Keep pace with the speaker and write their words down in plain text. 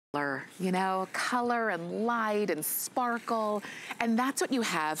You know, color and light and sparkle. And that's what you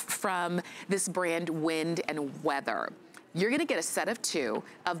have from this brand Wind and Weather. You're gonna get a set of 2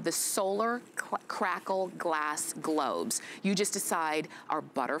 of the Solar Crackle glass globes. You just decide, are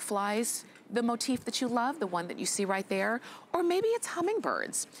butterflies the motif that you love, the one that you see right there, or maybe it's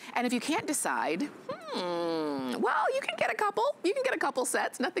hummingbirds. And if you can't decide, well, you can get a couple. You can get a couple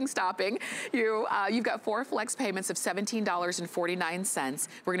sets, nothing stopping. You've got 4 flex payments of $17.49.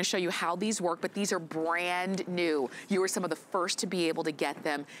 We're gonna show you how these work, but these are brand new. You are some of the first to be able to get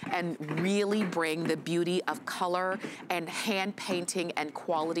them and really bring the beauty of color and hand painting and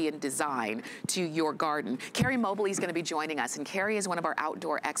quality and design to your garden. Carrie Mobley is gonna be joining us, and Carrie is one of our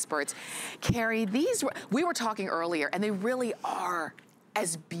outdoor experts. Carrie, we were talking earlier, and they really are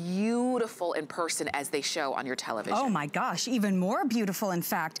as beautiful in person as they show on your television. Oh my gosh, even more beautiful in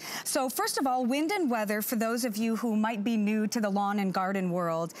fact. So first of all, Wind and Weather, for those of you who might be new to the lawn and garden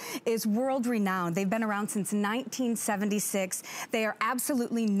world, is world renowned. They've been around since 1976. They are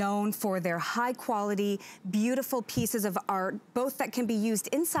absolutely known for their high quality, beautiful pieces of art, both that can be used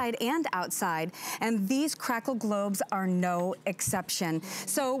inside and outside. And these Crackle globes are no exception.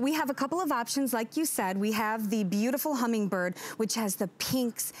 So we have a couple of options, like you said. We have the beautiful Hummingbird, which has the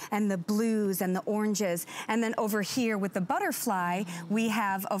pinks and the blues and the oranges. And then over here with the butterfly, we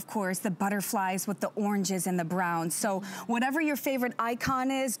have, of course, the butterflies with the oranges and the browns. So whatever your favorite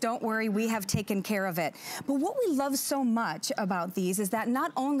icon is, don't worry, we have taken care of it. But what we love so much about these is that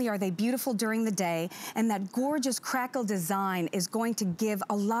not only are they beautiful during the day, and that gorgeous Crackle design is going to give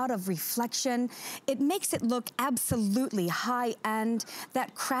a lot of reflection. It makes it look absolutely high-end.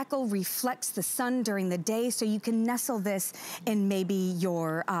 That Crackle reflects the sun during the day, so you can nestle this in maybe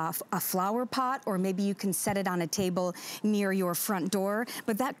your a flower pot, or maybe you can set it on a table near your front door.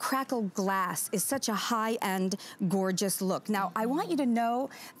 But that Crackle glass is such a high-end, gorgeous look. Now, I want you to know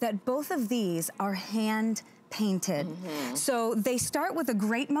that both of these are hand painted. So they start with a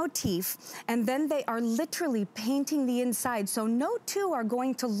great motif, and then they are literally painting the inside. So no two are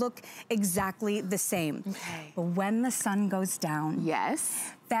going to look exactly the same. But when the sun goes down,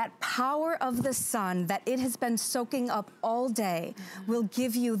 that power of the sun that it has been soaking up all day will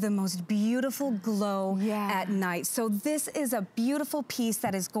give you the most beautiful glow at night. So this is a beautiful piece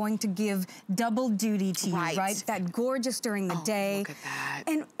that is going to give double duty to you, right? That gorgeous during the day. Look at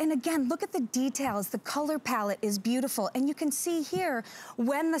that. And again, look at the details. The color palette is beautiful. And you can see here,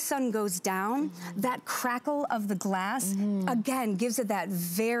 when the sun goes down, that crackle of the glass, again, gives it that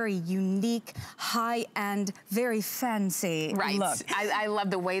very unique, high-end, very fancy look. I love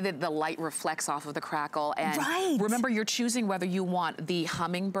the way that the light reflects off of the Crackle. And remember, you're choosing whether you want the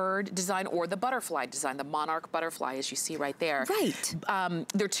hummingbird design or the butterfly design, the monarch butterfly, as you see right there.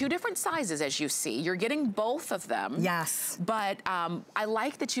 They're 2 different sizes, as you see. You're getting both of them. But I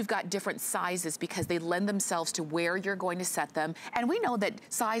like that you've got different sizes because they lend themselves to where you're going to set them. And we know that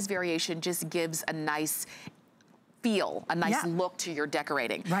size variation just gives a nice feel, a nice look to your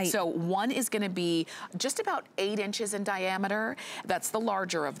decorating. So one is gonna be just about 8 inches in diameter. That's the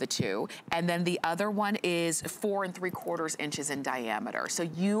larger of the 2. And then the other one is 4 3/4 inches in diameter. So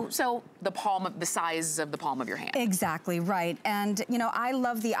the size of the palm of your hand. Exactly, right. And you know, I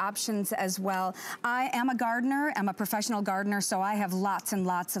love the options as well. I am a gardener, I'm a professional gardener, so I have lots and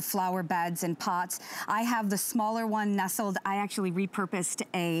lots of flower beds and pots. I have the smaller one nestled. I actually repurposed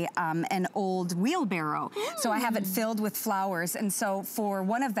an old wheelbarrow. So I have it filled with flowers, and so for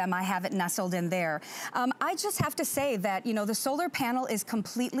one of them I have it nestled in there. I just have to say that, you know, the solar panel is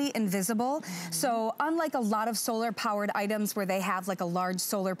completely invisible. So unlike a lot of solar powered items where they have like a large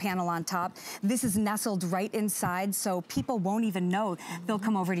solar panel on top, this is nestled right inside, so people won't even know. They'll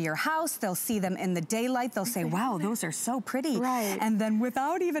come over to your house, they'll see them in the daylight, they'll say, wow, those are so pretty. And then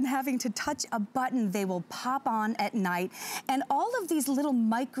without even having to touch a button, they will pop on at night. And all of these little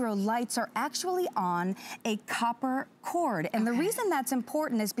micro lights are actually on a copper cord. And the reason that's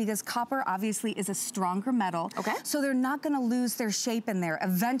important is because copper obviously is a stronger metal. So they're not gonna lose their shape in there.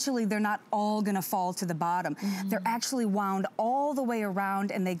 Eventually, they're not all gonna fall to the bottom. They're actually wound all the way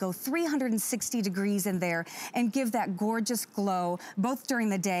around, and they go 360 degrees in there and give that gorgeous glow both during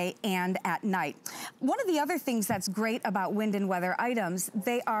the day and at night. One of the other things that's great about Wind and Weather items,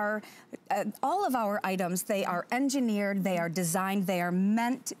 they are, all of our items, they are engineered, they are designed, they are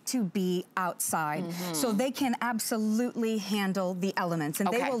meant to be outside. So they can absolutely absolutely handle the elements, and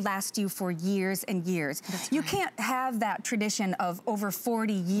they will last you for years and years. You can't have that tradition of over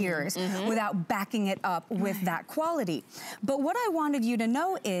 40 years without backing it up with that quality. But what I wanted you to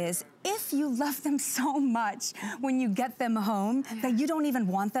know is, if you love them so much when you get them home that you don't even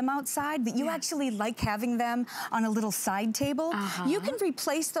want them outside, that you actually like having them on a little side table, you can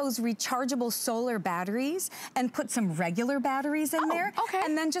replace those rechargeable solar batteries and put some regular batteries in there,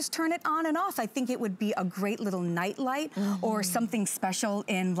 and then just turn it on and off. I think it would be a great little night light or something special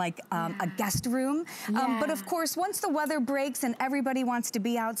in like a guest room. But of course, once the weather breaks and everybody wants to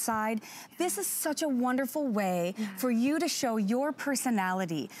be outside, this is such a wonderful way for you to show your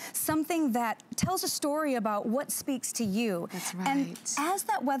personality, something that tells a story about what speaks to you. That's right. And as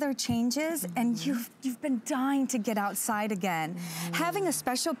that weather changes and you've been dying to get outside again, having a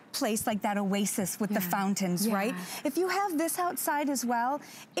special place like that oasis with the fountains, right? If you have this outside as well,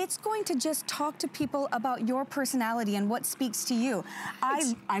 it's going to just talk to people about your personality and what speaks to you.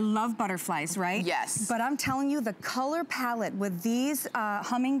 I love butterflies, right? Yes. But I'm telling you, the color palette with these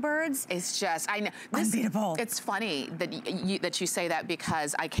hummingbirds is just, I know, unbeatable. It's funny that you say that,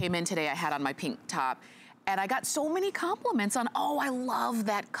 because I came in today, I had on my pink top, and I got so many compliments on, oh, I love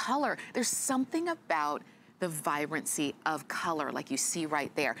that color. There's something about the vibrancy of color, like you see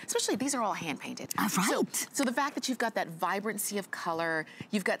right there. Especially, these are all hand painted. So the fact that you've got that vibrancy of color,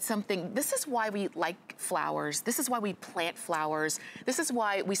 you've got something, this is why we like flowers. This is why we plant flowers. This is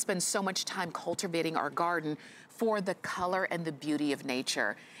why we spend so much time cultivating our garden, for the color and the beauty of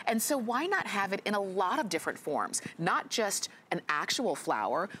nature. And so why not have it in a lot of different forms? Not just an actual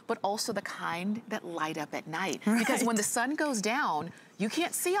flower, but also the kind that light up at night. Because when the sun goes down, you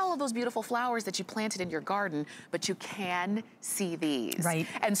can't see all of those beautiful flowers that you planted in your garden, but you can see these.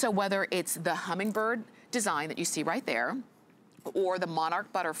 And so whether it's the hummingbird design that you see right there, or the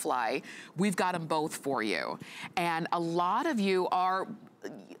monarch butterfly, we've got them both for you. And a lot of you are,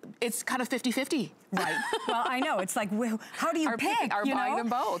 it's kind of 50-50. Right. Well, I know. It's like, how do you pick? Are buying them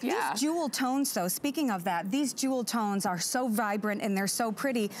both, These jewel tones, though, speaking of that, these jewel tones are so vibrant and they're so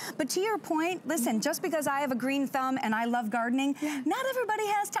pretty. But to your point, listen, just because I have a green thumb and I love gardening, not everybody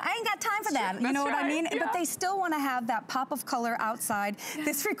has time. I ain't got time for that. You know what I mean? But they still want to have that pop of color outside.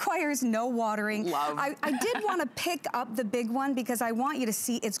 This requires no watering. I did want to pick up the big one because I want you to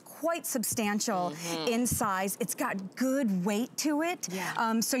see it's quite substantial in size. It's got good weight to it.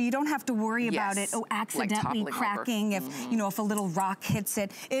 So you don't have to worry about it accidentally cracking if, you know, if a little rock hits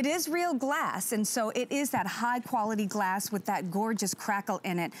it. It is real glass, and so it is that high quality glass with that gorgeous crackle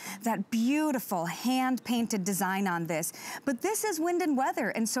in it, that beautiful hand-painted design on this. But this is wind and weather,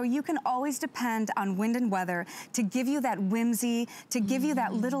 and so you can always depend on wind and weather to give you that whimsy, to give you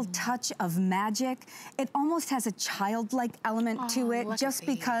that little touch of magic. It almost has a childlike element to it, just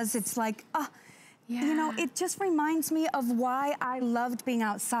because it's like, you know, it just reminds me of why I loved being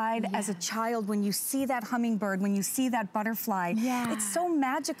outside as a child. When you see that hummingbird, when you see that butterfly, it's so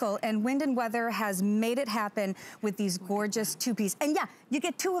magical. And Wind and Weather has made it happen with these gorgeous two-piece. And you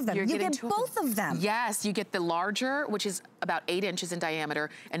get two of them. You get both of them. Yes, you get the larger, which is about 8 inches in diameter,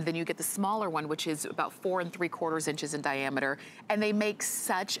 and then you get the smaller one, which is about 4 3/4 inches in diameter. And they make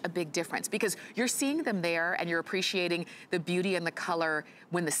such a big difference because you're seeing them there and you're appreciating the beauty and the color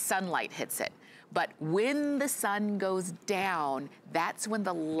when the sunlight hits it. But when the sun goes down, that's when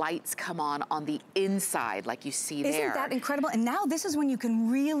the lights come on the inside, like you see there. Isn't that incredible? And now this is when you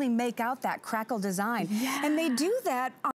can really make out that crackle design. And they do that